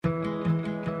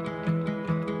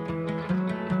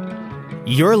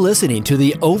You're listening to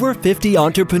the Over 50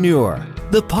 Entrepreneur,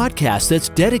 the podcast that's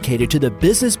dedicated to the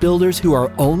business builders who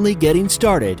are only getting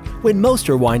started when most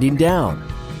are winding down.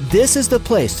 This is the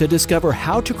place to discover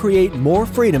how to create more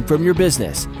freedom from your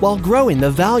business while growing the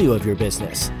value of your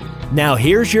business. Now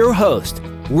here's your host,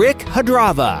 Rick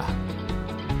Hadrava.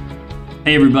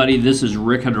 Hey everybody, this is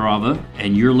Rick Hadrava,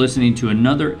 and you're listening to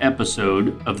another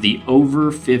episode of the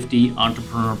Over 50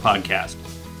 Entrepreneur Podcast.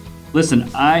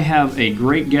 Listen, I have a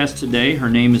great guest today. Her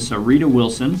name is Sereta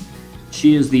Wilson.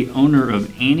 She is the owner of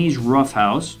Annie's Ruff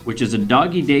House, which is a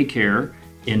doggy daycare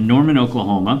in Norman,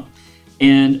 Oklahoma.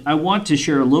 And I want to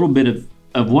share a little bit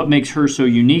of what makes her so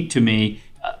unique to me.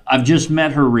 I've just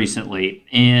met her recently,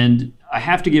 and I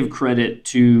have to give credit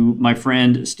to my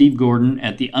friend Steve Gordon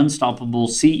at the Unstoppable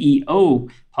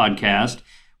CEO podcast,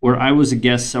 where I was a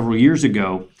guest several years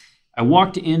ago. I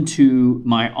walked into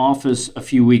my office a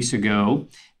few weeks ago,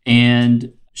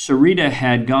 and Sereta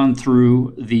had gone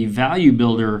through the Value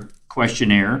Builder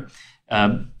questionnaire.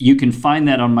 You can find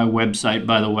that on my website,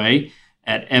 by the way,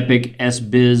 at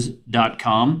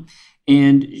epicsbiz.com.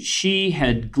 And she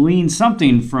had gleaned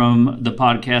something from the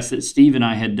podcast that Steve and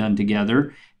I had done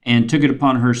together and took it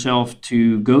upon herself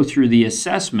to go through the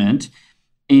assessment.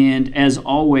 And as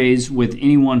always, with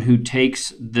anyone who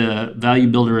takes the Value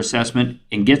Builder assessment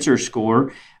and gets her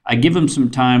score, I give them some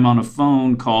time on a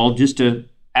phone call just to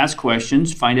ask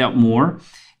questions, find out more.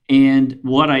 And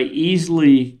what I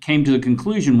easily came to the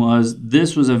conclusion was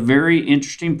this was a very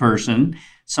interesting person,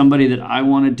 somebody that I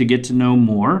wanted to get to know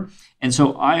more. And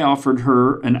so I offered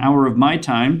her an hour of my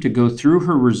time to go through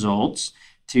her results,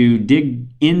 to dig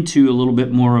into a little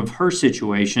bit more of her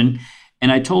situation.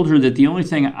 And I told her that the only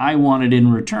thing I wanted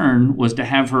in return was to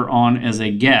have her on as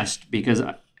a guest, because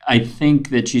I think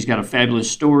that she's got a fabulous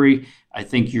story. I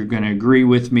think you're going to agree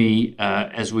with me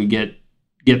as we get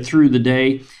through the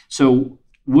day. So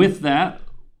with that,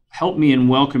 help me in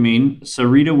welcoming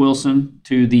Sereta Wilson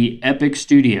to the Epic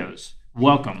Studios.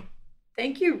 Welcome.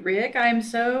 Thank you, Rick. I'm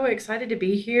so excited to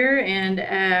be here, and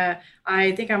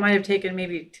I think I might have taken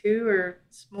maybe 2 or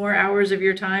more hours of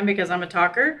your time because I'm a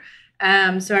talker.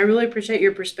 So I really appreciate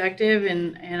your perspective,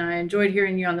 and I enjoyed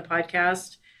hearing you on the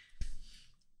podcast.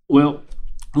 Well,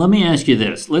 let me ask you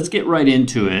this. Let's get right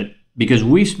into it, because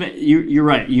we've spent, you're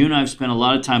right, you and I have spent a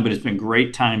lot of time, but it's been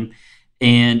great time.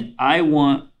 And I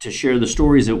want to share the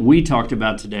stories that we talked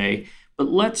about today. But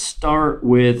let's start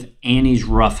with Annie's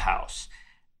Ruff House.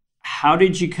 How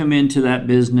did you come into that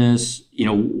business? You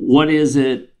know, what is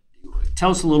it?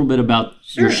 Tell us a little bit about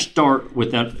your start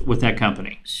with that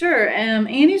company. Sure.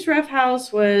 Annie's Ruff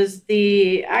House was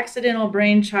the accidental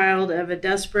brainchild of a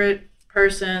desperate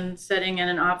person sitting in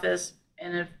an office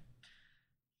in a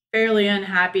fairly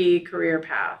unhappy career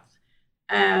path.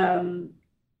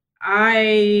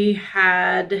 I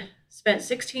had spent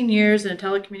 16 years in the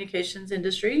telecommunications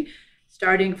industry,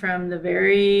 starting from the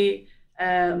very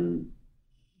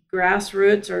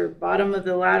grassroots or bottom of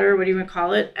the ladder, what do you want to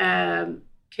call it,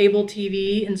 cable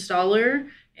TV installer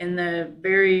in the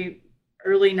very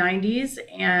early 90s,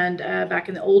 and back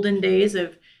in the olden days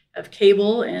of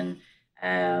cable. And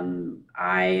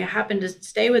I happened to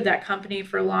stay with that company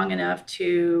for long enough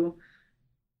to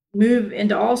move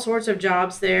into all sorts of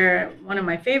jobs there. One of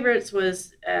my favorites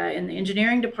was in the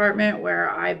engineering department,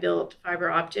 where I built fiber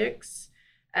optics.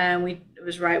 It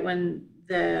was right when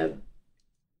the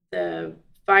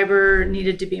fiber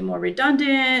needed to be more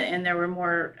redundant, and there were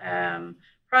more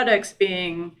products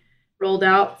being rolled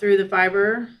out through the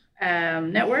fiber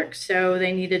network. So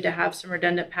they needed to have some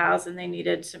redundant paths, and they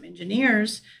needed some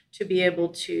engineers to be able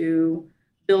to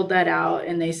build that out.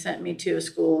 And they sent me to a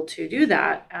school to do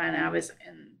that. And I was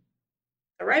in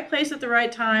the right place at the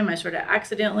right time. I sort of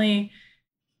accidentally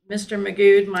Mr.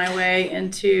 Magoo'd my way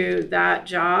into that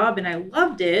job, and I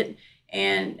loved it.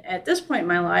 And at this point in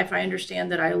my life, I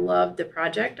understand that I loved the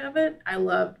project of it. I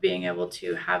loved being able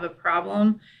to have a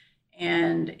problem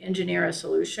and engineer a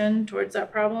solution towards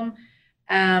that problem.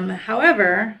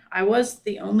 However, I was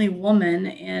the only woman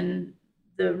in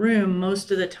the room most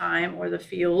of the time, or the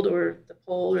field, or the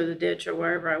pole, or the ditch, or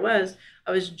wherever I was.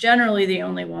 I was generally the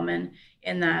only woman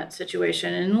in that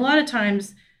situation. And a lot of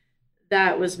times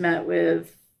that was met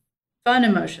with fun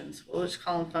emotions. We'll just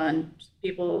call them fun.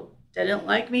 People didn't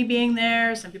like me being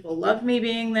there. Some people loved me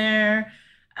being there.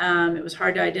 It was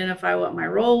hard to identify what my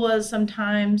role was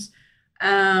sometimes.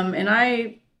 And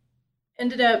I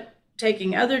ended up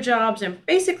taking other jobs and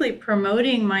basically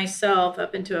promoting myself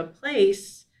up into a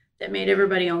place that made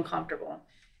everybody uncomfortable.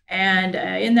 And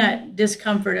in that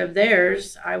discomfort of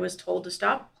theirs, I was told to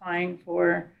stop applying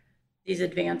for these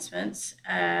advancements,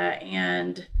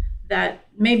 and that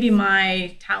maybe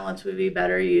my talents would be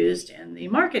better used in the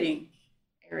marketing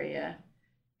area.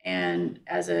 And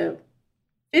as a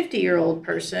 50-year-old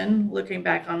person, looking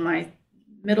back on my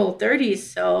middle 30s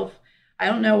self, I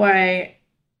don't know why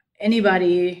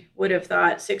anybody would have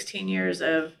thought 16 years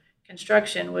of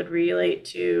construction would relate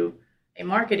to a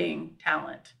marketing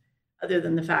talent, other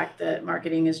than the fact that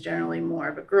marketing is generally more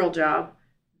of a girl job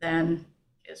than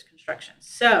is construction.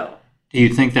 So, do you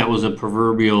think that was a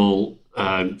proverbial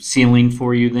ceiling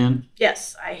for you then?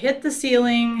 Yes, I hit the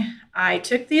ceiling. I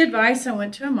took the advice. I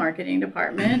went to a marketing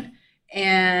department,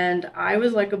 and I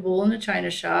was like a bull in a china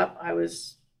shop. I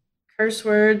was curse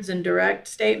words and direct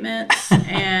statements,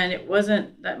 and it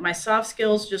wasn't that my soft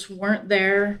skills just weren't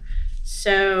there.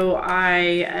 So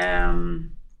I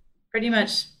pretty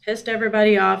much pissed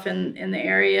everybody off in the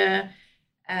area.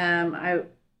 I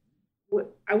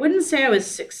wouldn't say I was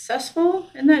successful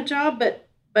in that job,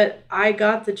 but I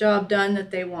got the job done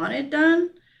that they wanted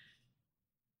done,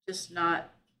 just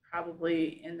not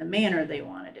probably in the manner they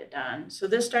wanted it done. So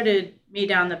this started me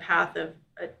down the path of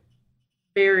a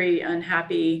very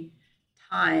unhappy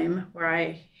time where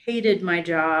I hated my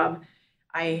job.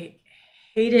 I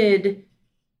hated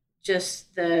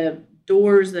just the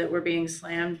doors that were being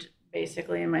slammed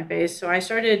basically in my face. So I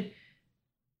started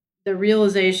the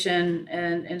realization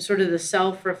and sort of the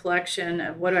self-reflection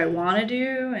of what do I want to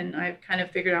do. And I kind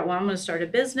of figured out, well, I'm going to start a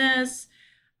business.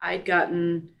 I'd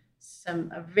gotten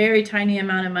a very tiny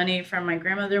amount of money from my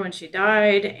grandmother when she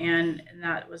died, and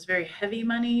that was very heavy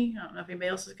money. I don't know if anybody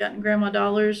else has gotten grandma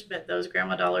dollars, but those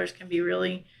grandma dollars can be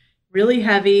really, really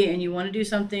heavy, and you want to do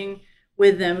something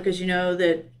with them because you know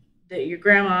that your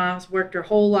grandma's worked her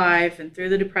whole life and through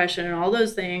the Depression and all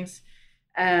those things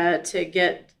to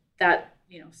get that,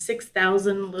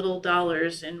 6,000 little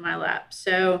dollars in my lap.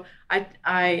 So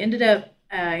I ended up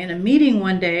in a meeting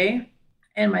one day,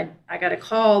 and I got a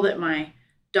call that my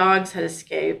dogs had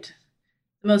escaped.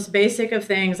 The most basic of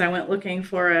things, I went looking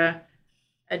for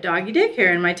a doggy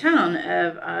daycare in my town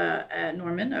of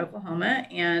Norman, Oklahoma,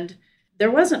 and there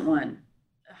wasn't one.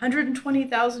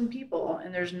 120,000 people,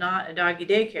 and there's not a doggy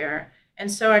daycare.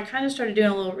 And so I kind of started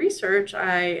doing a little research.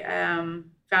 I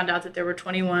found out that there were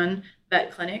 21 vet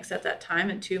clinics at that time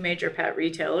and 2 major pet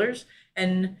retailers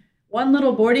and 1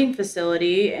 little boarding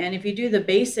facility. And if you do the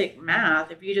basic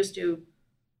math, if you just do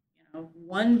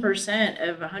 1%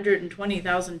 of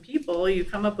 120,000 people, you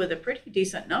come up with a pretty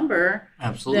decent number.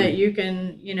 Absolutely. That you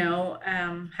can,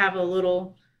 have a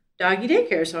little doggy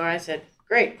daycare. So I said,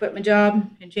 great, quit my job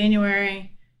in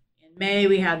January. In May,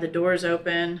 we had the doors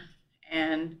open,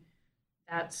 and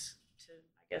that's,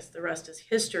 I guess the rest is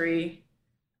history.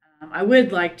 I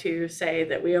would like to say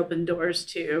that we opened doors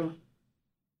to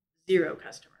 0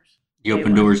 customers. You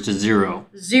opened doors to 0?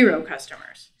 0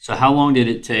 customers. So how long did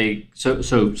it take?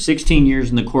 So 16 years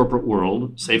in the corporate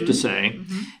world, safe to say,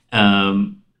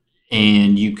 and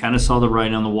you kind of saw the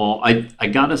writing on the wall. I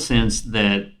got a sense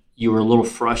that you were a little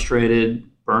frustrated,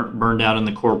 burned out in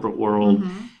the corporate world.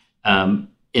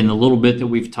 In the little bit that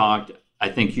we've talked, I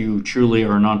think you truly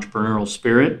are an entrepreneurial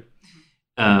spirit.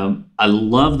 I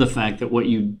love the fact that what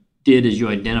you did is you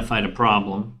identified a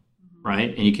problem, right?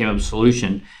 And you came up with a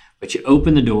solution, but you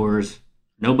opened the doors,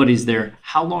 nobody's there.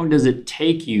 How long does it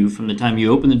take you from the time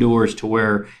you open the doors to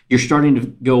where you're starting to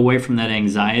go away from that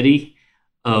anxiety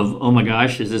of, oh my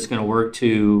gosh, is this going to work,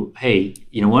 to, hey,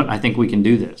 you know what? I think we can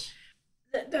do this.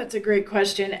 That's a great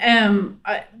question.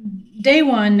 Day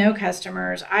one, no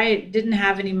customers. I didn't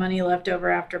have any money left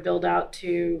over after build out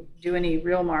to do any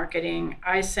real marketing.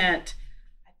 I sent,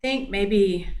 I think,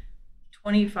 maybe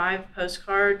 25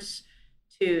 postcards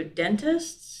to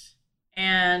dentists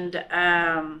and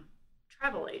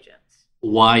travel agents.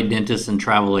 Why dentists and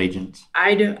travel agents?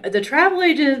 The travel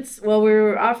agents, well, we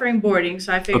were offering boarding,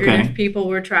 so I figured Okay. if people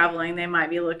were traveling, they might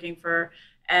be looking for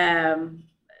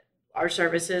our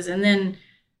services. And then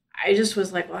I just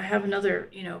was like, well, I have another,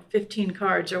 15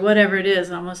 cards or whatever it is.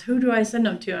 And almost, who do I send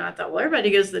them to? And I thought, well, everybody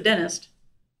goes to the dentist.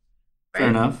 Right? Fair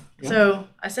enough. Yeah. So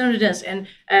I sent them to the dentist. And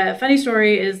a funny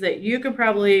story is that you could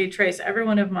probably trace every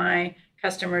one of my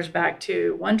customers back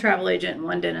to 1 travel agent and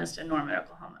 1 dentist in Norman,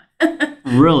 Oklahoma.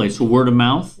 Really? So word of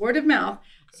mouth? Word of mouth.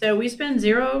 So we spend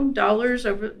 $0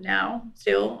 over now.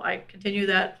 Still, I continue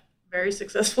that very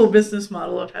successful business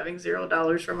model of having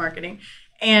 $0 for marketing.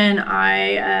 And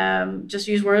I just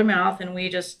use word of mouth, and we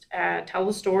just tell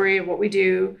the story of what we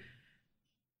do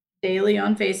daily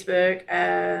on Facebook,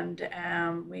 and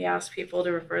we ask people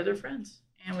to refer their friends,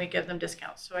 and we give them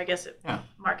discounts. So I guess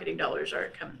marketing dollars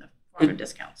are coming in the form of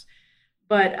discounts.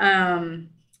 But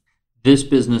this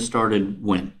business started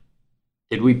when?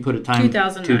 Did we put a time?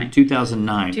 2009.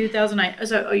 2009. 2009.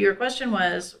 So your question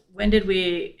was, when did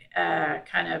we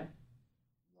kind of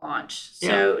launch?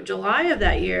 So July of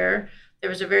that year, there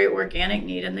was a very organic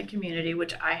need in the community,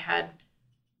 which I had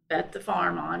bet the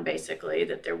farm on, basically,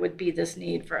 that there would be this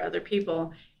need for other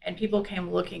people. And people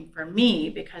came looking for me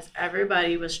because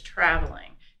everybody was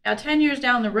traveling. Now, 10 years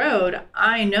down the road,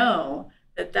 I know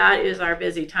that that is our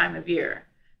busy time of year.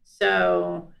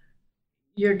 So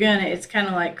it's kind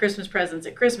of like Christmas presents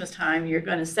at Christmas time, you're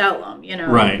going to sell them,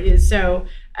 Right. So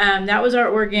that was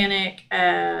our organic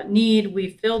need. We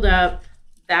filled up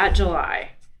that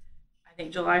July. I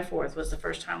think July 4th was the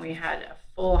first time we had a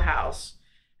full house.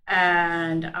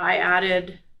 And I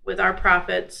added, with our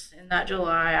profits in that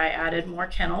July, I added more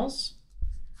kennels.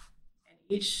 And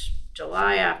each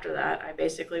July after that, I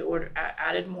basically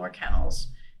added more kennels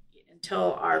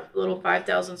until our little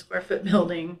 5,000 square foot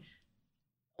building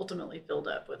ultimately filled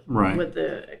up with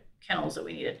the kennels that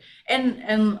we needed.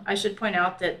 And I should point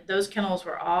out that those kennels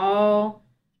were all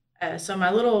so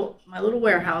my little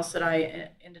warehouse that I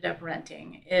ended up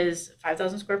renting is a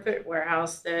 5,000 square foot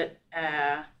warehouse that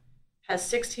has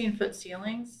 16-foot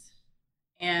ceilings,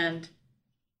 and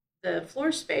the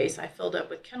floor space I filled up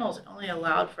with kennels. It only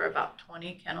allowed for about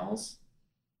 20 kennels.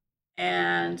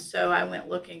 And so I went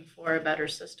looking for a better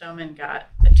system and got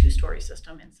a 2-story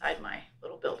system inside my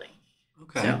little building.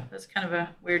 Okay. So that's kind of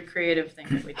a weird creative thing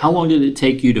that we did. How long did it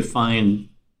take you to find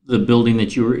the building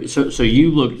that you were, so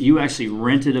you actually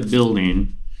rented a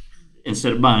building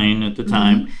instead of buying at the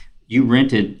time. Mm-hmm. You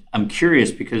rented. I'm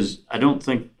curious because I don't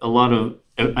think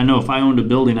I know if I owned a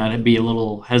building, I'd be a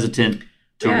little hesitant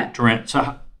to rent.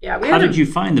 So how did you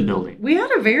find the building? We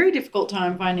had a very difficult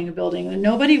time finding a building.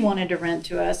 Nobody wanted to rent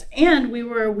to us, and we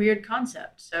were a weird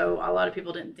concept. So a lot of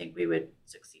people didn't think we would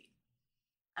succeed.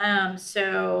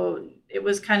 So it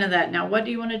was kind of that. Now, what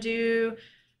do you want to do?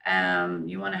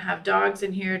 You want to have dogs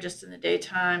in here just in the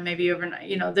daytime, maybe overnight.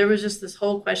 There was just this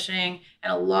whole questioning,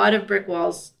 and a lot of brick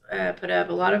walls put up,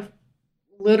 a lot of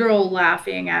literal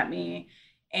laughing at me,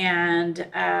 and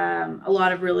a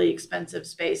lot of really expensive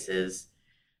spaces.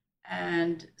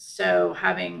 And so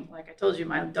having, like I told you,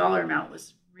 my dollar amount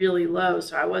was really low.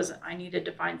 So I needed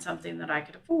to find something that I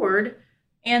could afford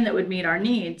and that would meet our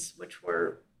needs, which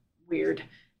were weird.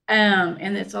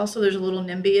 And it's also, there's a little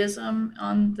NIMBYism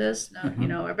on this.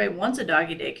 Mm-hmm. Everybody wants a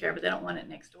doggy daycare, but they don't want it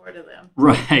next door to them.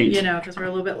 Right. Because we're a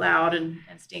little bit loud and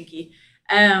stinky.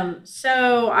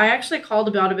 So I actually called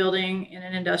about a building in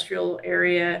an industrial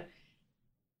area.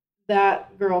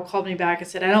 That girl called me back and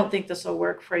said, I don't think this will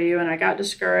work for you. And I got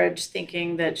discouraged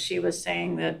thinking that she was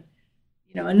saying that,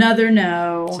 another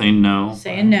no. Saying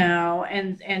no.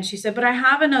 And she said, but I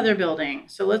have another building.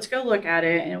 So let's go look at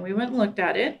it. And we went and looked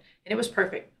at it, and it was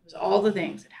perfect. It was all the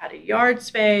things. It had a yard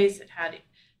space. It had a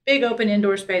big open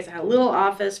indoor space. It had a little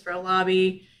office for a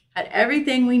lobby, had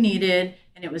everything we needed,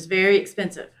 and it was very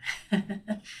expensive.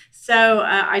 So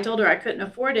I told her I couldn't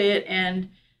afford it, and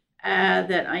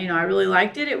that I really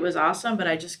liked it. It was awesome, but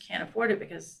I just can't afford it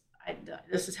because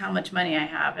this is how much money I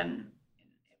have, and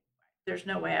there's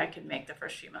no way I could make the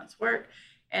first few months work.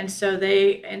 And so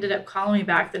they ended up calling me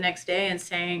back the next day and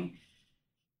saying,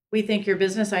 we think your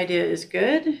business idea is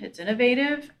good, it's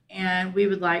innovative, and we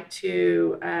would like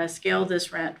to scale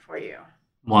this rent for you.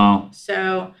 Wow.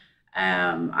 So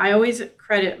I always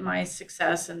credit my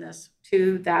success in this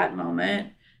to that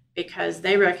moment, because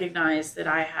they recognized that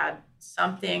I had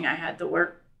something, I had the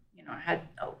work, I had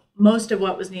most of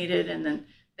what was needed, and then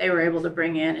they were able to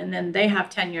bring in, and then they have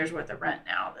 10 years worth of rent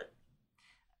now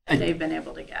that they've been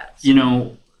able to get.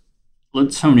 So.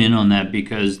 Let's hone in on that,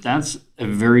 because that's a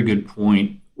very good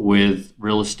point with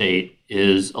real estate.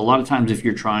 Is a lot of times if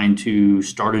you're trying to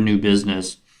start a new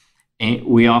business,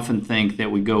 we often think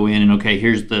that we go in and, okay,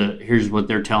 here's what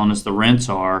they're telling us the rents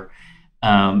are.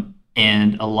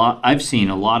 And I've seen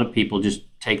a lot of people just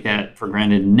take that for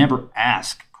granted and never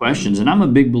ask questions. And I'm a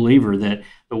big believer that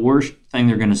the worst thing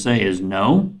they're going to say is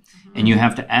no, and you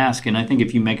have to ask. And I think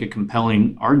if you make a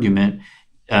compelling argument,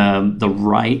 the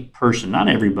right person, not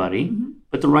everybody,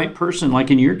 but the right person, like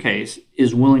in your case,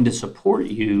 is willing to support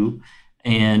you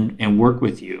and work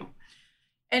with you.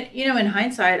 And, in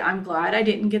hindsight, I'm glad I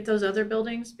didn't get those other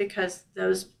buildings, because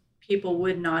those people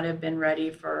would not have been ready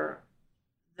for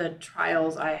the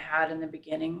trials I had in the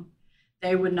beginning.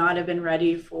 They would not have been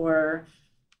ready for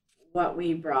what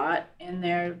we brought in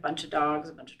there, a bunch of dogs,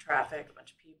 a bunch of traffic, a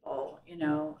bunch of people,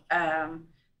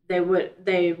 They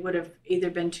would have either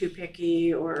been too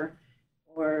picky or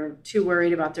too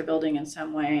worried about their building in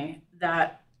some way,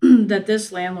 that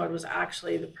this landlord was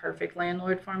actually the perfect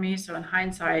landlord for me. So in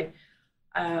hindsight,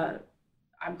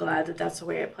 I'm glad that that's the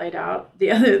way it played out.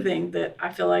 The other thing that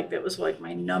I feel like that was like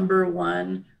my number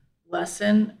one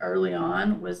lesson early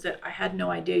on was that I had no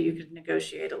idea you could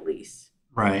negotiate a lease.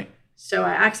 Right. So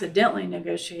I accidentally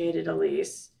negotiated a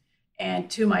lease. and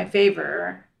to my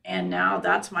favor. And now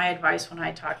that's my advice when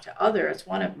I talk to others.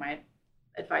 One of my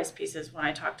advice pieces when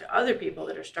I talk to other people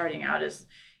that are starting out is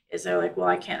they're like, well,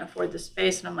 I can't afford the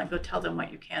space. And I'm like, go tell them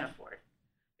what you can afford.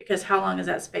 Because how long has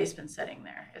that space been sitting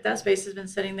there? If that space has been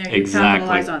sitting there, you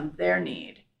capitalize on their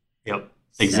need. Yep,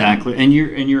 exactly. And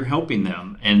you're helping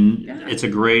them. And it's a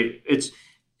great,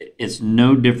 it's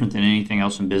no different than anything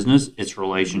else in business. It's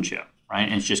relationship, right?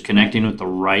 And it's just connecting with the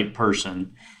right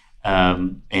person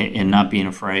and not being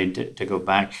afraid to go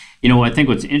back. I think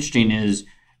what's interesting is,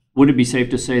 would it be safe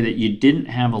to say that you didn't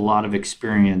have a lot of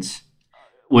experience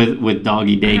with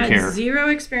doggy daycare? I had zero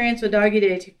experience with doggy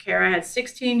daycare. I had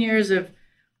 16 years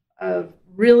of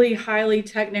really highly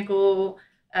technical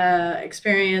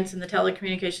experience in the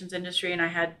telecommunications industry, and I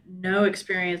had no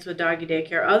experience with doggy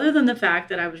daycare other than the fact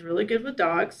that I was really good with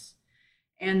dogs,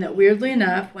 and that weirdly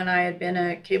enough, when I had been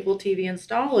a cable TV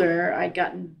installer, I'd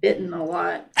gotten bitten a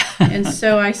lot. And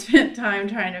so I spent time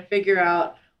trying to figure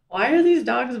out, why are these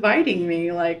dogs biting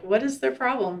me? Like, what is their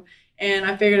problem? And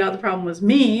I figured out the problem was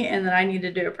me, and that I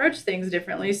needed to approach things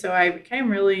differently. So I became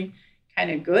really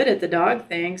kind of good at the dog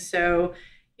thing. So,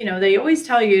 they always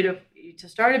tell you to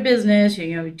start a business,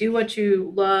 do what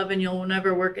you love and you'll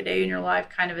never work a day in your life,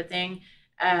 kind of a thing.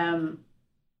 When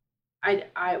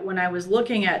I was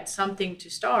looking at something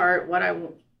to start,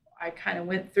 I kind of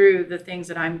went through the things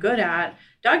that I'm good at.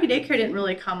 Doggy daycare didn't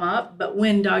really come up, but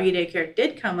when doggy daycare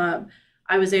did come up,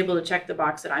 I was able to check the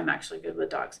box that I'm actually good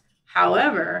with dogs.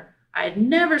 However, I had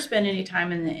never spent any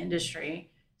time in the industry,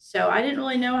 so I didn't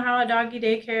really know how a doggy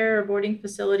daycare or boarding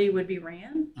facility would be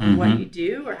ran, or what you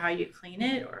do, or how you clean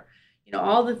it, or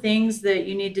all the things that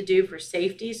you need to do for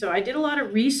safety. So I did a lot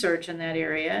of research in that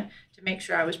area to make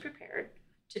sure I was prepared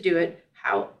to do it.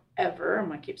 However, I'm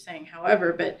going to keep saying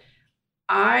however, but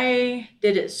I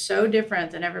did it so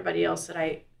different than everybody else that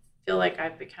I feel like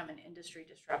I've become an industry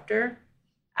disruptor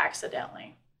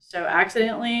accidentally. So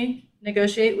accidentally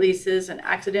negotiate leases and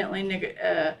accidentally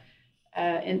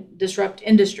disrupt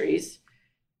industries.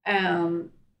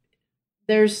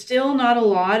 There's still not a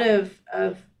lot of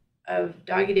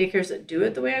doggy daycares that do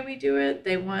it the way we do it.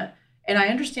 And I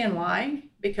understand why,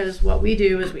 because what we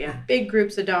do is we have big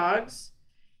groups of dogs,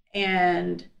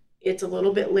 and it's a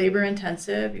little bit labor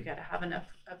intensive. You got to have enough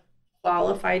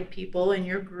qualified people in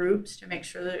your groups to make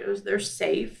sure that they're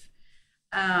safe.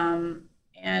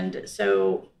 And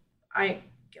so a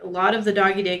lot of the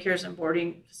doggy daycares and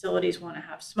boarding facilities want to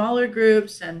have smaller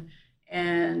groups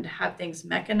and have things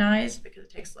mechanized because it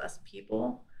takes less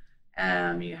people.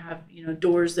 You have,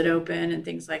 doors that open and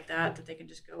things like that they can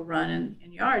just go run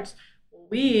in yards. Well,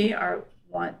 we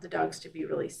want the dogs to be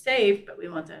really safe, but we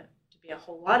want to be a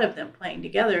whole lot of them playing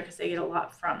together because they get a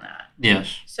lot from that.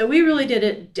 Yes. So we really did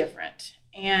it different.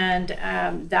 And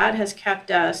that has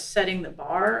kept us setting the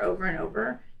bar over and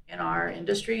over in our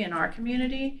industry, in our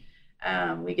community.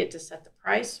 We get to set the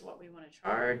price, what we want to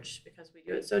charge, because we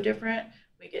do it so different.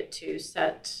 We get to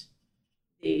set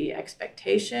the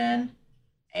expectation.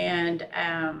 And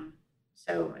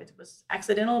so it was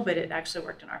accidental, but it actually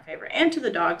worked in our favor and to the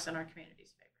dogs in our community's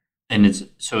favor. And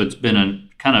it's been a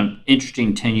kind of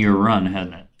interesting 10-year run,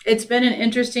 hasn't it? It's been an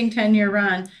interesting 10-year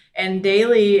run. And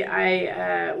daily,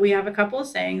 we have a couple of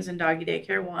sayings in doggy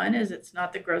daycare. One is, it's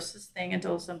not the grossest thing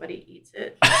until somebody eats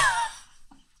it.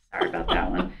 Sorry about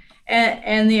that one.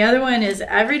 And the other one is,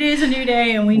 every day is a new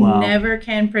day, and we never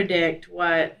can predict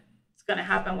what's going to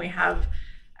happen.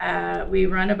 We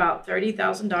run about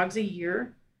 30,000 dogs a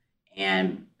year,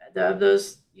 and of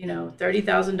those,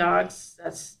 30,000 dogs,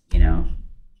 that's,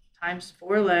 times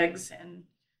 4 legs and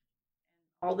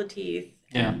all the teeth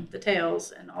and the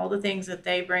tails and all the things that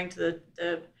they bring to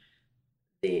the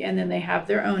and then they have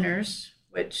their owners,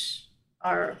 which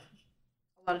are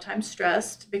a lot of times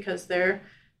stressed because they're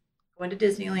going to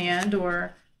Disneyland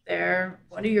or they're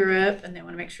going to Europe and they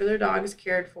want to make sure their dog is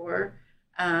cared for.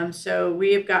 So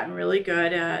we have gotten really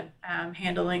good at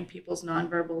handling people's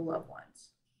nonverbal loved ones.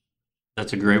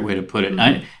 That's a great way to put it.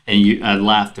 Mm-hmm. I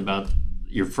laughed about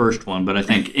your first one, but I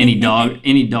think any dog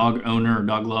owner or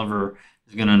dog lover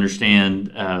is going to understand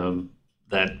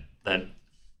that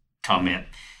comment.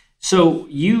 So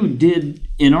you did,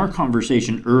 in our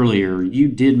conversation earlier, you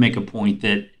did make a point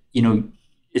that,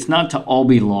 it's not to all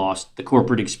be lost, the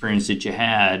corporate experience that you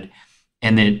had,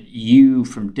 and that you,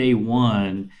 from day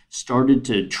one, started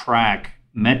to track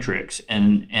metrics.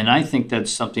 And I think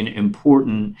that's something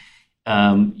important.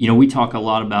 We talk a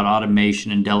lot about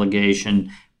automation and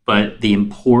delegation, but the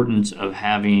importance of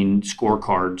having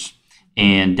scorecards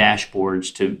and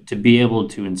dashboards to be able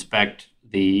to inspect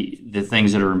the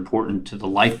things that are important to the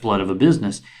lifeblood of a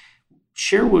business.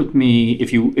 share with me,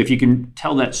 if you can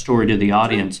tell that story to the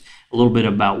audience, a little bit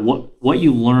about what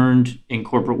you learned in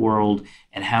corporate world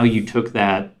and how you took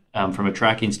that from a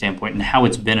tracking standpoint and how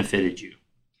it's benefited you.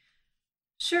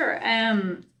 Sure.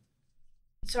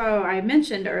 So I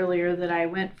mentioned earlier that I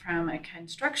went from a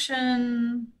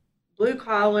construction, blue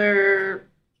collar,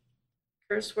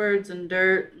 curse words and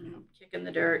dirt, and kicking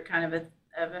the dirt kind of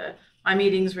my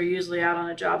meetings were usually out on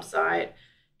a job site,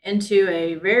 into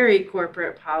a very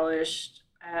corporate polished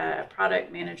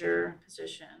product manager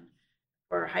position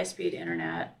for high-speed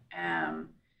internet.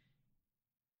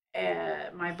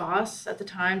 My boss at the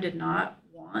time did not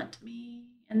want me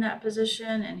in that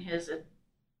position, and his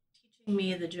teaching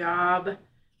me the job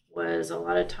was a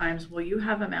lot of times, well, you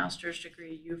have a master's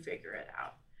degree, you figure it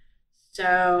out.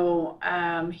 So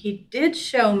he did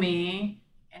show me,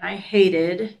 and I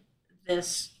hated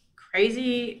this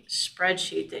crazy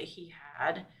spreadsheet that he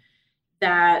had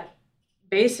that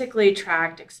basically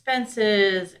tracked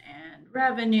expenses and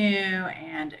revenue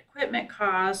and equipment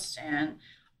costs and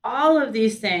all of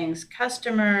these things,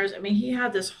 customers. I mean, he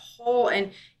had this whole,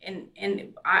 and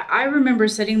I remember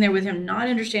sitting there with him, not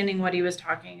understanding what he was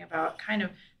talking about. Kind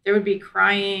of, there would be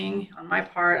crying on my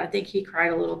part. I think he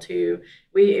cried a little too.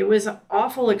 It was an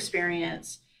awful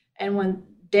experience. And when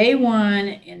day one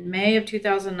in May of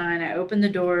 2009, I opened the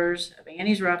doors of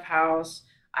Annie's Ruff house.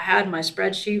 I had my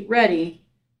spreadsheet ready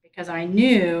because I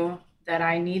knew that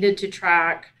I needed to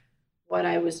track what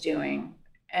I was doing.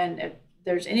 And if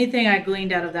there's anything I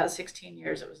gleaned out of that 16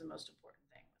 years, it was the most important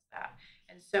thing was that.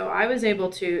 And so I was able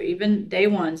to, even day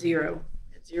one, zero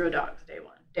dogs, day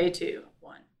one, day two,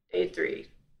 one, day three,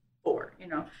 4,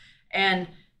 and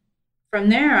from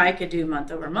there I could do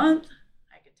month over month.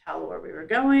 I could tell where we were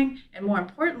going, and more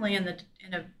importantly, in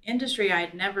an industry I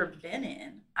had never been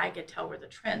in, I could tell where the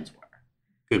trends were.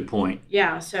 Good point.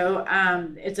 Yeah, so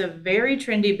it's a very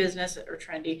trendy business,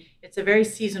 it's a very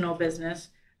seasonal business.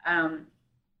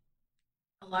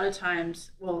 A lot of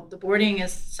times, well, the boarding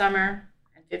is summer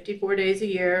and 54 days a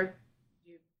year.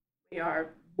 We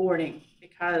are boarding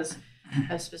because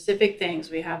of specific things.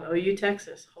 We have OU,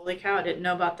 Texas. Holy cow, I didn't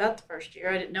know about that the first year.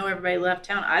 I didn't know everybody left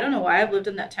town. I don't know why. I've lived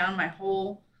in that town my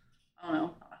whole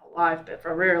life, but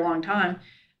for a very long time.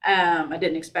 I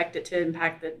didn't expect it to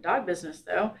impact the dog business,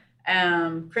 though.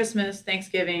 Christmas,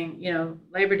 Thanksgiving,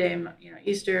 Labor Day,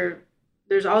 Easter.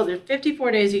 There's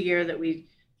 54 days a year that we,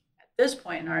 at this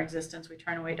point in our existence, we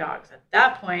turn away dogs. At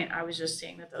that point, I was just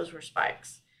seeing that those were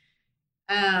spikes.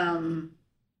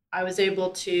 I was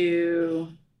able to...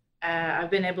 I've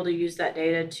been able to use that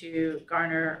data to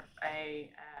garner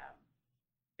a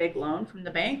big loan from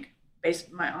the bank based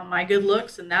on my good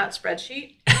looks and that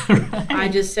spreadsheet. Right. I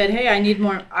just said, hey, I need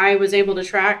more. I was able to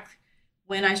track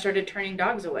when I started turning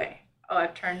dogs away. Oh,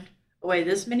 I've turned away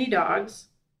this many dogs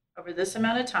over this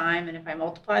amount of time. And if I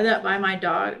multiply that by my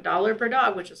dollar per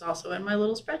dog, which is also in my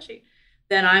little spreadsheet,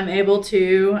 then I'm able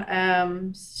to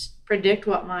predict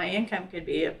what my income could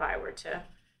be if I were to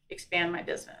expand my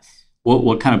business.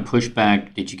 What kind of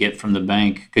pushback did you get from the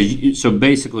bank? So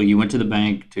basically you went to the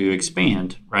bank to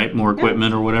expand, right? More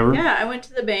equipment or whatever? Yeah, I went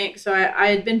to the bank. So I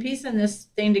had been piecing this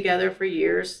thing together for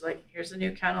years. Like, here's a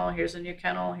new kennel, here's a new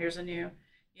kennel, here's a new,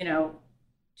 $200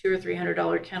 or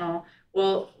 $300 kennel.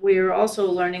 Well, we were also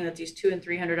learning that these $200 and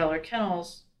 $300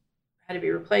 kennels had to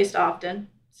be replaced often.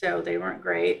 So they weren't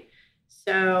great.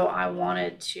 So I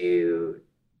wanted to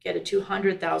get a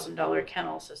 $200,000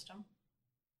 kennel system.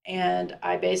 And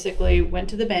I basically went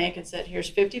to the bank and said,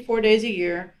 here's 54 days a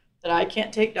year that I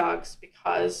can't take dogs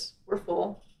because we're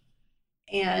full.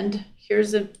 And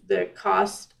here's the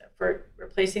cost for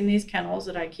replacing these kennels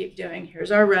that I keep doing.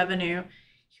 Here's our revenue.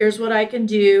 Here's what I can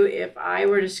do if I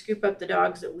were to scoop up the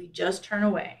dogs that we just turn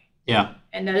away. Yeah.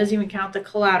 And that doesn't even count the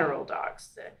collateral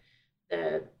dogs,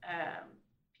 the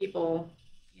people,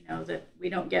 that we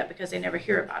don't get because they never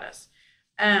hear about us.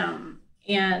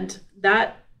 And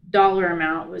that dollar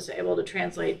amount was able to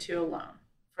translate to a loan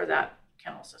for that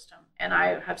kennel system. And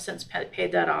I have since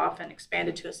paid that off and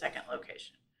expanded to a second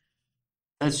location.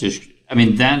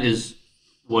 That is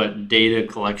what data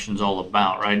collection is all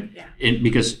about, right? Yeah.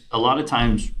 Because a lot of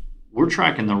times we're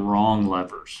tracking the wrong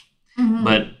levers,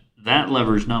 but that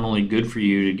lever is not only good for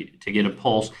you to get a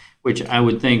pulse, which I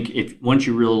would think once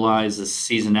you realize the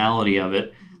seasonality of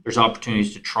it, there's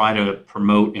opportunities to try to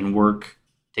promote and work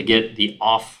to get the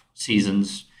off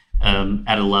seasons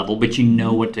at a level, but you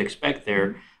know what to expect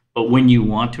there. But when you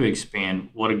want to expand,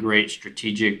 what a great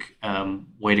strategic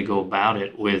way to go about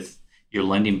it with your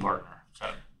lending partner. So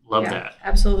love that.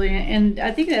 Absolutely. And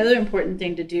I think the other important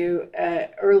thing to do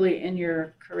early in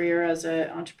your career as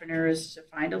an entrepreneur is to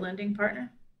find a lending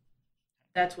partner.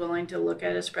 that's willing to look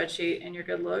at a spreadsheet and your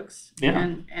good looks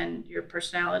and your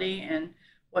personality and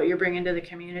what you're bringing to the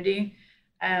community.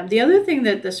 The other thing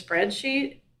that the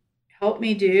spreadsheet helped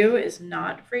me do is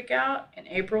not freak out in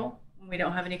April when we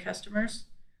don't have any customers.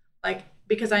 Like,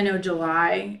 because I know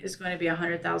July is going to be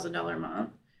 $100,000 month.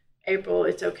 April,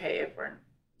 it's okay if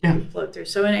we float through.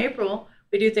 So in April,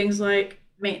 we do things like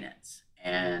maintenance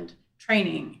and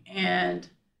training and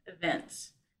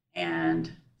events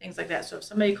and things like that. So if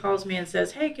somebody calls me and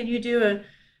says, hey, can you do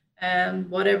a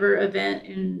whatever event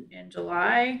in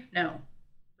July? No,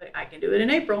 but I can do it in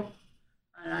April.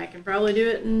 And I can probably do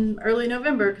it in early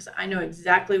November because I know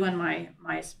exactly when my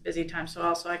busy time. So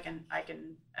also I can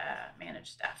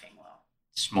manage staffing well.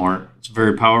 Smart. It's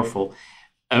very powerful.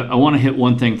 I want to hit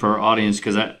one thing for our audience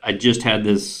because I just had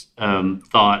this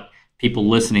thought. People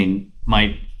listening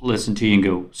might listen to you and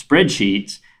go,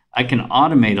 spreadsheets, I can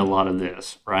automate a lot of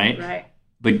this, right? Right.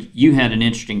 But you had an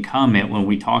interesting comment when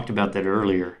we talked about that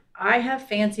earlier. I have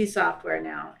fancy software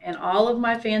now, and all of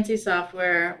my fancy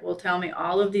software will tell me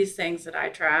all of these things that I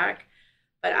track.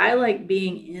 But I like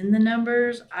being in the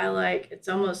numbers. It's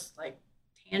almost like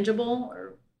tangible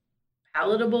or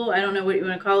palatable. I don't know what you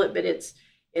want to call it, but it's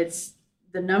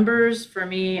the numbers for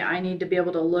me. I need to be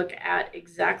able to look at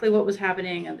exactly what was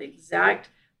happening at the exact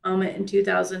moment in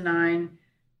 2009,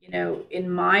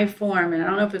 in my form. And I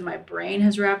don't know if my brain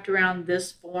has wrapped around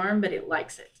this form, but it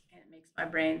likes it. And it makes my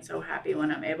brain so happy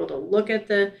when I'm able to look at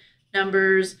the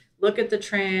numbers, look at the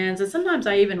trends. And sometimes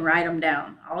I even write them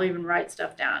down. I'll even write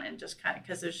stuff down and just kind of,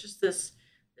 because there's just this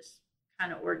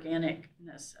kind of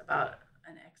organicness about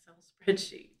an Excel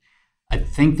spreadsheet. I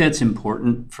think that's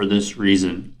important for this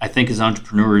reason. I think as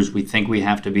entrepreneurs, we think we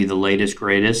have to be the latest,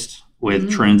 greatest with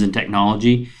trends and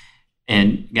technology.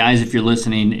 And guys, if you're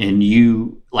listening and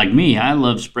you, like me, I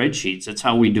love spreadsheets. That's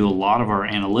how we do a lot of our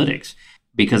analytics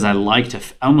because I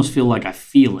almost feel like I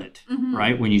feel it,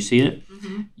 right? When you see it,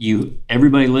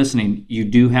 everybody listening, you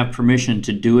do have permission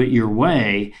to do it your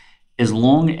way as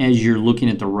long as you're looking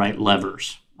at the right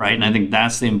levers. Right. And I think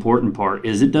that's the important part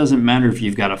is it doesn't matter if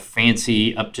you've got a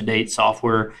fancy up-to-date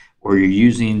software or you're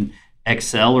using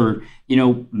Excel or,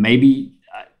 maybe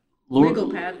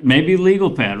legal pad,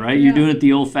 right? Yeah. You're doing it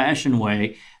the old-fashioned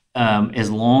way as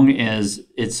long as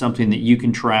it's something that you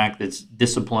can track that's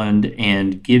disciplined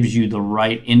and gives you the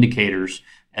right indicators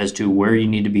as to where you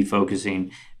need to be focusing.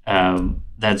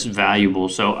 That's valuable.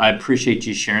 So I appreciate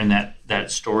you sharing that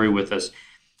story with us.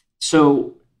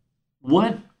 So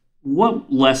what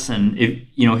lesson, if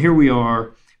here we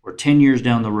are, we're 10 years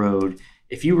down the road,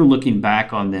 if you were looking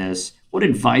back on this, what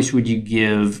advice would you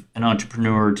give an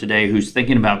entrepreneur today who's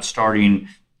thinking about starting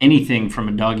anything from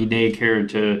a doggy daycare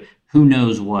to who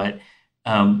knows what,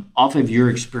 off of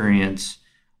your experience,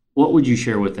 what would you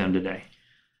share with them today?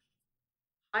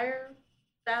 Fire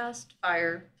fast.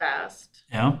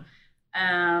 Yeah.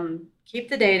 Keep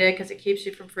the data because it keeps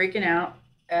you from freaking out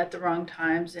at the wrong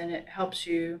times and it helps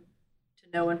you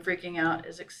know when freaking out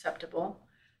is acceptable.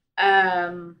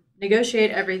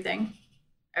 Negotiate everything.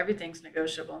 Everything's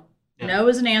negotiable. Yeah. No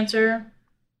is an answer.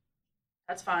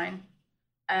 That's fine.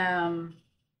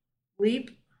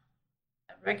 Leap.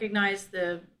 Recognize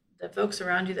the folks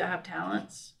around you that have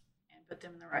talents and put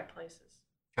them in the right places.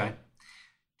 Okay.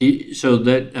 So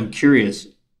that I'm curious,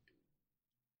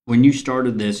 when you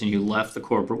started this and you left the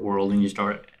corporate world and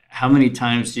how many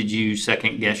times did you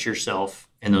second guess yourself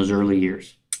in those early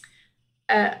years?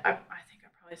 I think I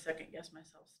probably second guess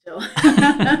myself still.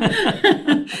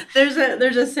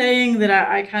 There's a saying that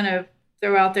I kind of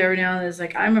throw out there every now and then. It's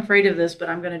like, I'm afraid of this, but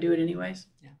I'm going to do it anyways.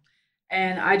 Yeah.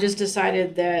 And I just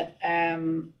decided that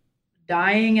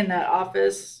dying in that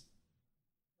office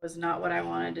was not what I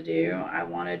wanted to do. I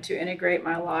wanted to integrate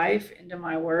my life into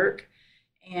my work,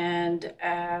 and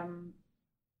I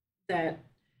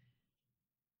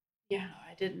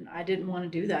didn't want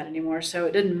to do that anymore. So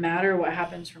it didn't matter what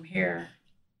happens from here.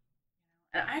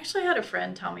 And I actually had a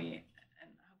friend tell me,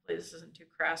 and hopefully this isn't too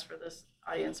crass for this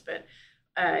audience, but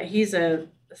he's a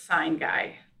sign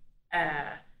guy.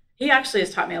 He actually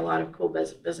has taught me a lot of cool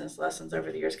business lessons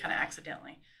over the years, kind of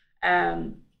accidentally.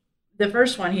 The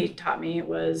first one he taught me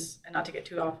was, and not to get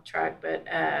too off track, but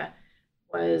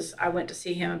was I went to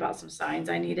see him about some signs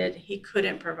I needed. He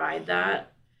couldn't provide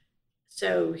that.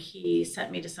 So he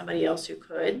sent me to somebody else who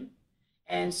could.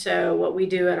 And so what we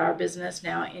do at our business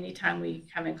now, anytime we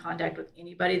come in contact with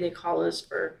anybody, they call us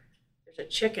for, there's a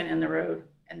chicken in the road,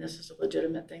 and this is a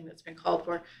legitimate thing that's been called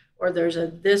for, or there's a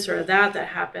this or that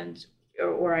happened,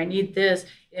 or I need this.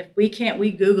 If we can't,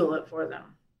 we Google it for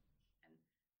them.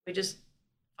 We just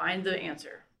find the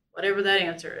answer, whatever that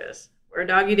answer is. We're a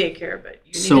doggy daycare, but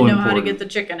you need to know how to get the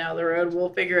chicken out of the road.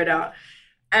 We'll figure it out.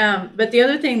 But the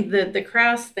other thing, the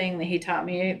crass thing that he taught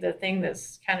me, the thing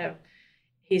that's kind of,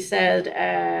 he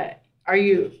said, are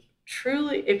you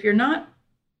truly, if you're not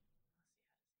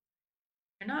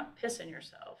pissing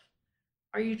yourself,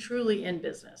 are you truly in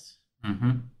business?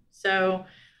 Mm-hmm. So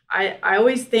I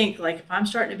always think, like, if I'm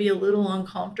starting to be a little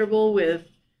uncomfortable with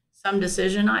some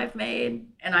decision I've made,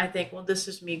 and I think, well, this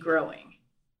is me growing,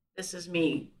 this is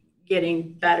me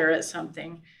getting better at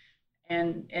something,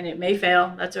 and it may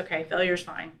fail. That's okay. Failure's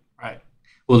fine. Right.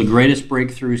 Well, the greatest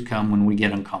breakthroughs come when we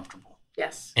get uncomfortable.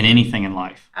 Yes. In anything in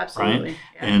life. Absolutely. Right?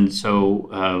 Yeah. And so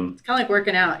it's kind of like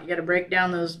working out. You got to break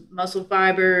down those muscle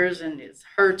fibers, and it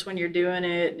hurts when you're doing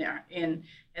it, and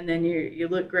then you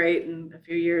look great in a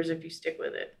few years if you stick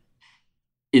with it.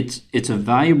 It's a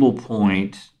valuable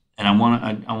point, and I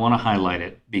want to highlight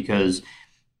it because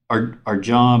our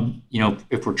job,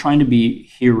 if we're trying to be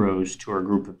heroes to our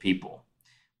group of people,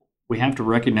 we have to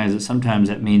recognize that sometimes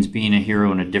that means being a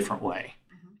hero in a different way,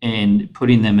 and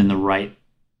putting them in the right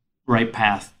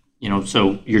path.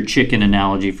 So your chicken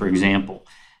analogy, for example,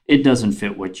 it doesn't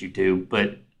fit what you do,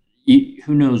 but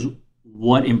who knows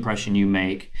what impression you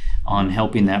make on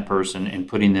helping that person and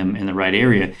putting them in the right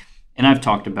area. And I've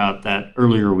talked about that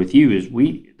earlier with you,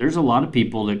 there's a lot of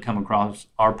people that come across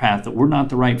our path that we're not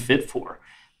the right fit for,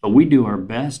 but we do our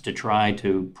best to try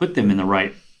to put them in the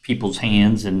right people's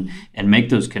hands and make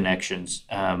those connections,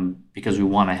 because we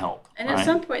want to help. And right? At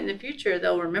some point in the future,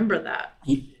 they'll remember that.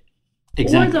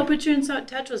 Exactly. Or they'll put you in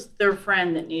touch with their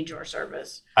friend that needs your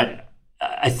service.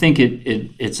 I think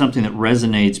it's something that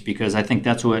resonates, because I think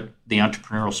that's what the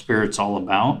entrepreneurial spirit's all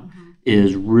about,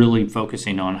 is really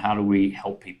focusing on how do we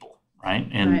help people, right?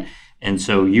 And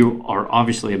so you are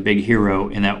obviously a big hero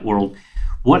in that world.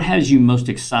 What has you most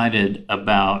excited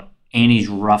about Annie's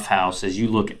Ruff House as you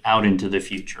look out into the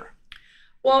future?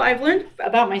 Well, I've learned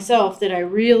about myself that I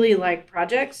really like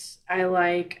projects. I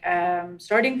like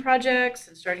starting projects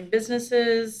and starting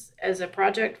businesses as a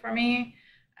project for me.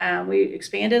 We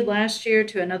expanded last year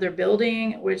to another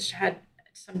building, which had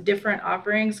some different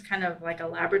offerings, kind of like a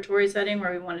laboratory setting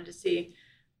where we wanted to see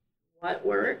what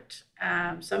worked.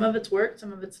 Some of it's worked,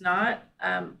 some of it's not.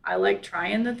 I like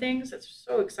trying the things. It's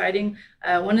so exciting.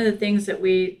 One of the things that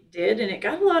we did, and it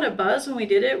got a lot of buzz when we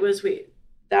did it, was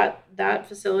that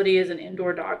facility is an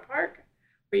indoor dog park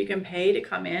where you can pay to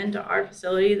come into our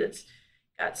facility that's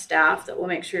got staff that will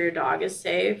make sure your dog is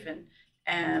safe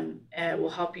and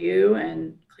will help you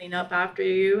and clean up after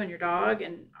you and your dog,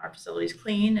 and our facility's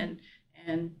clean and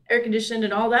air conditioned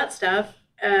and all that stuff.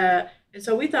 And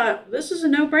so we thought, this is a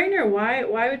no-brainer.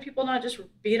 Why would people not just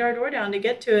beat our door down to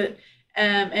get to it?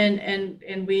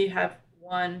 And we have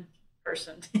one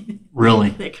person really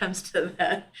that comes to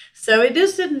that. So it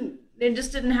just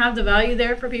didn't have the value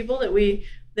there for people but we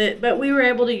were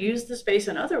able to use the space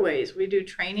in other ways. We do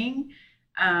training.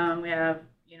 We have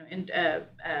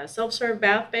self-serve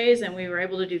bath bays, and we were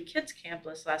able to do kids camp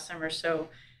last summer. So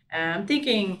I'm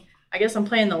thinking, I guess I'm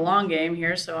playing the long game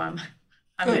here. So I'm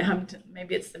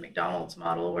maybe it's the McDonald's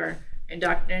model where I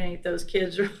indoctrinate those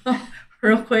kids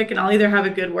real quick, and I'll either have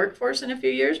a good workforce in a few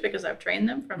years because I've trained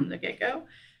them from the get-go,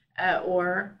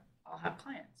 or I'll have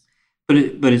clients.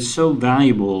 But it's so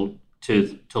valuable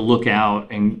to look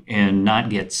out and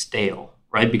not get stale,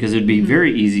 right? Because it'd be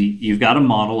very easy. You've got a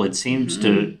model. It seems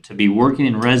to be working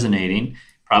and resonating,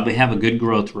 probably have a good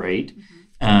growth rate.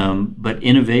 But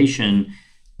innovation,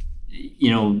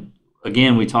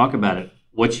 again, we talk about it.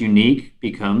 What's unique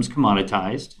becomes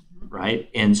commoditized, right?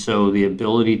 And so the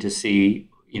ability to see,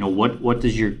 what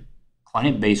does your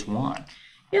client base want?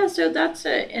 Yeah, so that's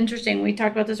interesting. We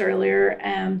talked about this earlier,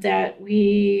 that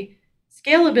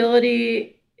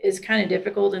scalability is kind of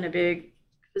difficult in a big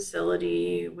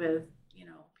facility with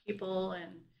people,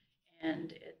 and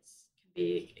it can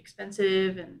be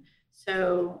expensive, and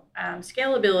so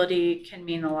scalability can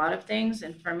mean a lot of things.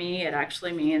 And for me, it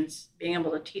actually means being able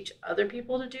to teach other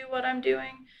people to do what I'm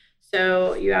doing.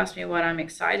 So you asked me what I'm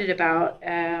excited about.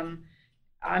 I'm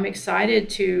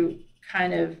excited to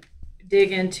kind of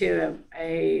dig into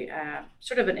a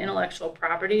sort of an intellectual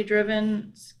property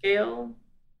driven scale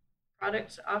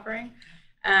product offering,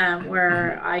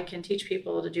 where I can teach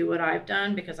people to do what I've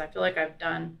done, because I feel like I've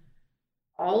done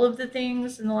all of the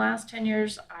things in the last 10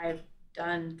 years. I've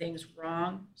done things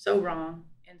so wrong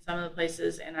in some of the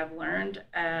places, and I've learned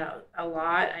a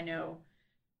lot. I know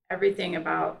everything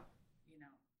about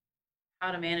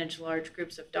how to manage large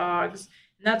groups of dogs.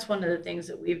 And that's one of the things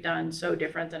that we've done so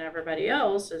different than everybody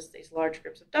else, is these large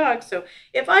groups of dogs. So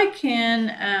if I can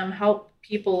help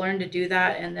people learn to do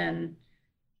that and then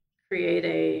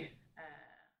create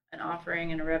an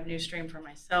offering and a revenue stream for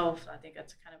myself, I think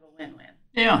that's kind of a win-win.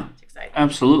 Yeah, it's exciting.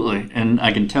 Absolutely. And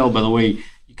I can tell by the way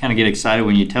you kind of get excited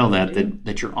when you tell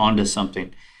that you're onto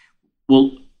something.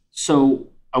 Well, so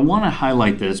I want to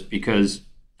highlight this because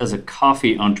as a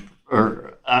coffee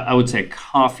or I would say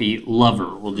coffee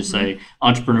lover, we'll just say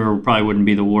entrepreneur probably wouldn't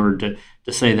be the word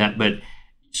to say that. But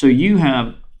so you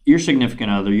have your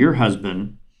significant other, your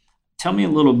husband. Tell me a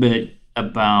little bit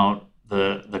about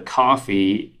the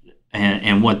coffee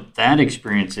and what that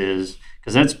experience is,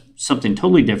 because that's something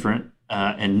totally different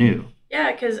and new.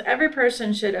 Yeah, because every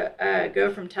person should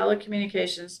go from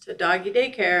telecommunications to doggy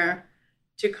daycare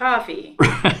to coffee,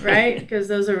 right? Because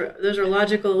those are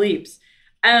logical leaps.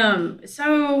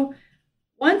 So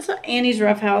once Annie's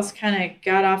Ruff House kind of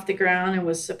got off the ground and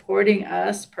was supporting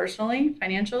us personally,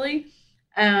 financially,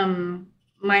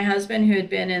 my husband, who had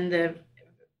been in the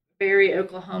very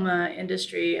Oklahoma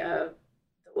industry of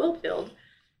the oil field,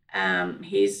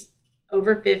 he's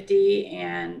over 50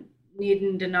 and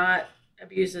needing to not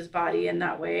abuse his body in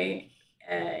that way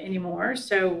anymore.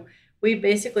 So we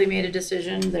basically made a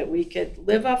decision that we could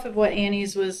live off of what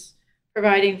Annie's was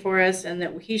providing for us, and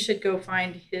that he should go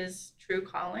find his true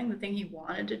calling, the thing he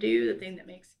wanted to do, the thing that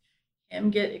makes him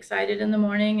get excited in the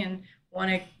morning and want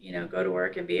to, go to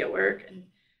work and be at work.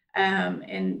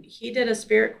 And he did a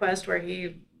spirit quest where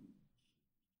he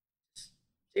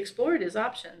explored his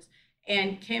options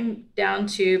and came down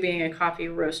to being a coffee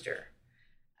roaster.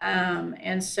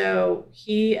 And so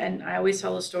and I always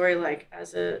tell the story, like,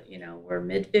 as we're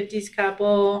mid-50s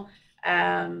couple.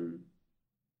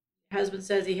 Husband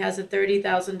says he has a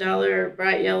 $30,000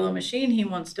 bright yellow machine he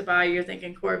wants to buy. You're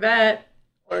thinking Corvette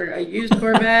or a used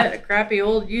Corvette, a crappy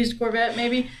old used Corvette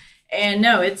maybe. And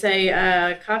no, it's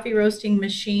a coffee roasting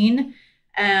machine.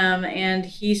 And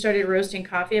he started roasting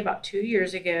coffee about 2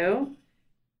 years ago.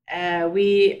 Our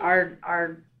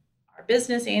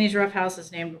business, Annie's Ruff House,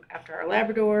 is named after our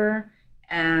Labrador.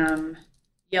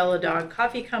 Yellow Dog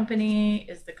Coffee Company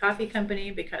is the coffee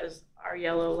company because our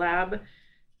yellow lab,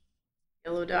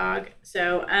 yellow dog.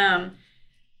 So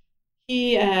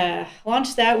he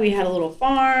launched that. We had a little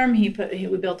farm. We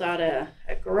built out a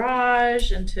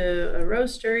garage into a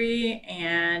roastery,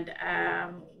 and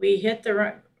we hit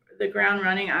the ground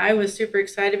running. I was super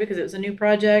excited because it was a new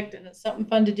project and it's something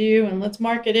fun to do, and let's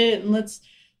market it and let's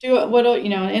do it.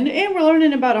 And we're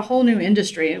learning about a whole new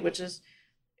industry, which is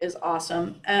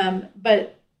awesome.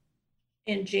 But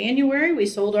in January, we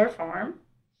sold our farm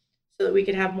so that we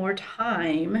could have more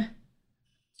time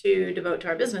to devote to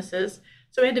our businesses.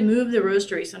 So we had to move the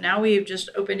roastery. So now we've just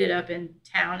opened it up in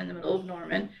town in the middle of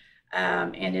Norman.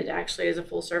 And it actually is a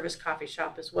full service coffee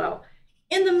shop as well.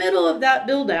 In the middle of that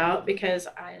build out, because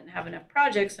I didn't have enough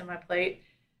projects on my plate,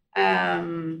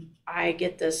 I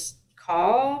get this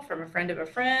call from a friend of a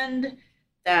friend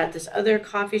that this other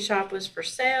coffee shop was for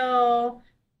sale.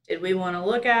 Did we want to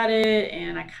look at it?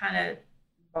 And I kind of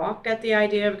balked at the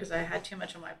idea because I had too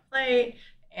much on my plate.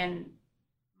 And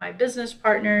my business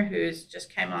partner, who's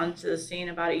just came onto the scene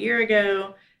about a year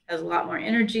ago, has a lot more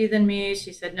energy than me.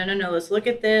 She said, no, let's look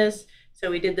at this.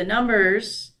 So we did the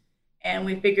numbers, and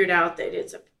we figured out that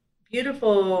it's a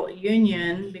beautiful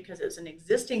union because it's an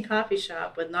existing coffee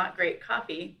shop with not great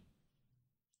coffee.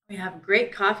 We have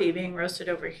great coffee being roasted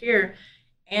over here,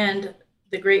 and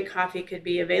the great coffee could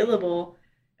be available,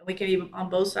 and we can be on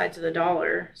both sides of the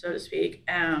dollar, so to speak.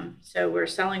 So we're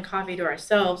selling coffee to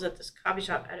ourselves at this coffee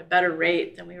shop at a better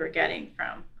rate than we were getting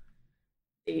from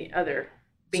the other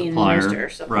bean roaster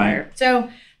supplier. Right.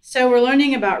 So we're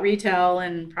learning about retail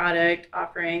and product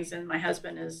offerings, and my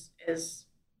husband is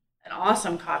an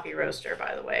awesome coffee roaster,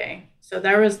 by the way. So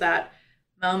there was that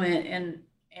moment,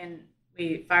 and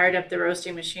we fired up the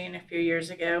roasting machine a few years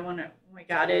ago when we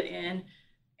got it in,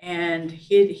 and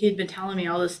he'd been telling me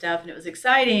all this stuff, and it was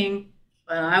exciting,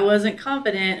 but I wasn't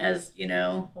confident as,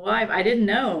 wife. I didn't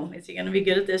know, is he going to be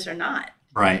good at this or not?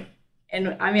 Right.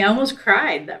 And I almost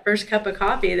cried that first cup of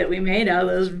coffee that we made out of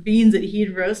those beans that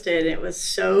he'd roasted. It was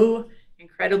so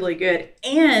incredibly good.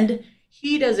 And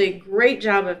he does a great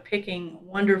job of picking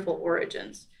wonderful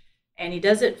origins. And he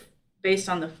does it based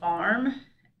on the farm,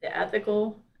 the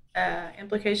ethical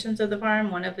implications of the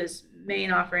farm. One of his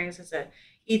main offerings is a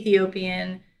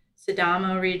Ethiopian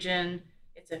Sidamo region.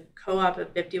 It's a co-op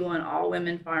of 51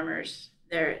 all-women farmers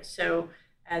there. So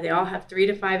they all have 3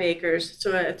 to 5 acres.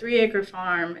 So a 3-acre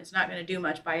farm is not going to do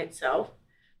much by itself,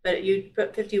 but you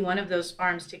put 51 of those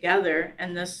farms together,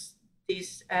 and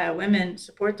these women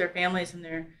support their families and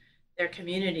their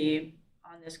community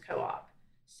on this co-op.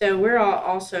 So we're all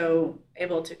also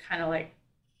able to kind of like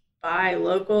buy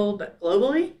local but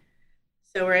globally.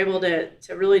 So we're able to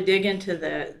really dig into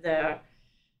the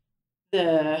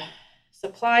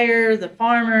supplier, the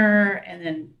farmer,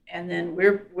 and then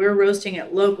we're roasting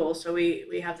it local. So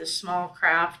we have this small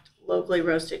craft locally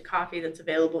roasted coffee that's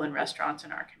available in restaurants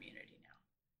in our community now.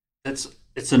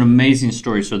 It's an amazing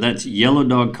story. So that's Yellow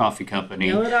Dog Coffee Company.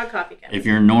 Yellow Dog Coffee Company. If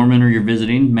you're in Norman or you're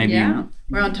visiting, maybe. Yeah,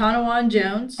 we're on Tanawa and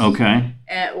Jones. Okay.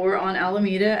 We're on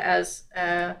Alameda as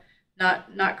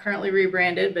not currently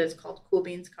rebranded, but it's called Cool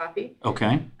Beans Coffee.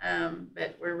 Okay.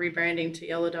 But we're rebranding to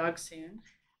Yellow Dog soon.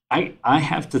 I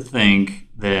have to think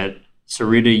that,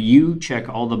 Sereta, you check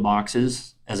all the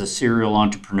boxes as a serial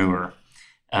entrepreneur.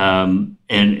 And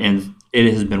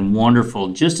it has been wonderful,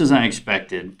 just as I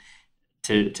expected,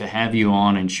 to have you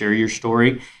on and share your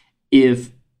story.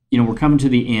 If, we're coming to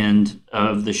the end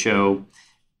of the show,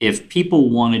 if people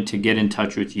wanted to get in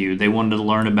touch with you, they wanted to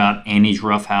learn about Annie's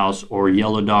Ruff House or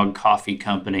Yellow Dog Coffee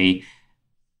Company,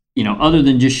 other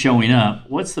than just showing up,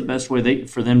 what's the best way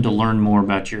for them to learn more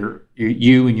about you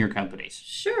and your companies?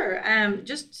 Sure.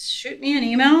 Just shoot me an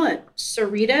email at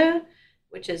Sereta,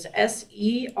 which is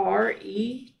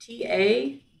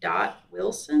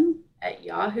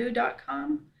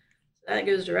SERETA.Wilson@yahoo.com. So that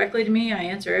goes directly to me. I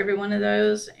answer every one of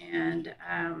those, and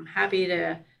I'm happy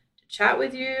to chat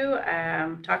with you,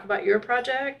 talk about your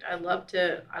project. I love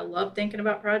thinking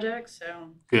about projects.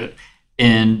 So good.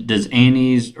 And does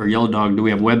Annie's or Yellow Dog, do we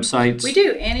have websites? We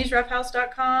do.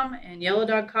 Annie'sRuffHouse.com and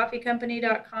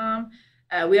YellowDogCoffeeCompany.com.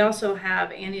 We also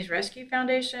have Annie's Rescue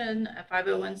Foundation, a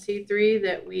 501c3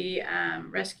 that we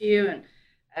rescue and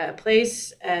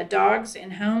place dogs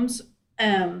in homes.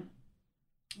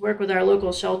 Work with our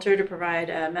local shelter to provide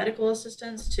medical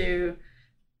assistance to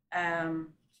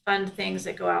fund things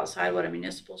that go outside what a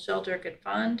municipal shelter could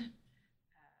fund.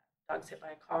 Dogs hit by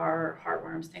a car,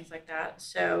 heartworms, things like that.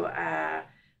 So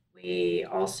we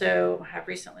also have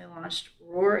recently launched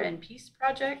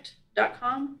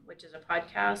roarandpeaceproject.com, which is a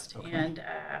podcast, okay,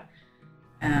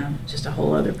 and just a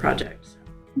whole other project. So.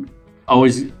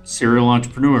 Always serial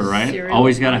entrepreneur, right?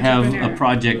 Always got to have a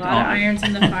project. A lot of irons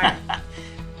in the fire.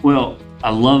 Well, I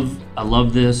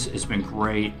love this. It's been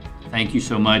great. Thank you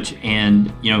so much.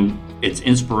 And, it's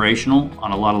inspirational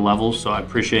on a lot of levels, so I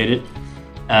appreciate it.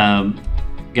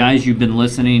 Guys, you've been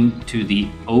listening to the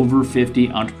Over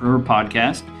 50 Entrepreneur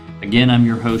Podcast. Again, I'm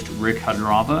your host, Rick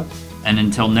Hadrava. And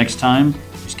until next time,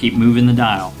 just keep moving the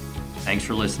dial. Thanks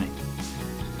for listening.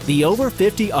 The Over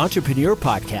 50 Entrepreneur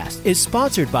Podcast is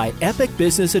sponsored by Epic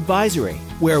Business Advisory,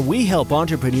 where we help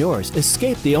entrepreneurs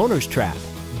escape the owner's trap,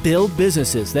 build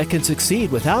businesses that can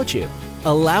succeed without you,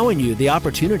 allowing you the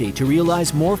opportunity to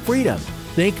realize more freedom,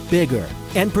 think bigger,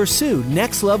 and pursue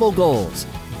next-level goals.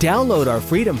 Download our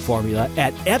freedom formula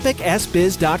at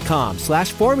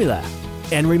epicsbiz.com/formula.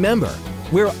 And remember,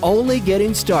 we're only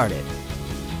getting started.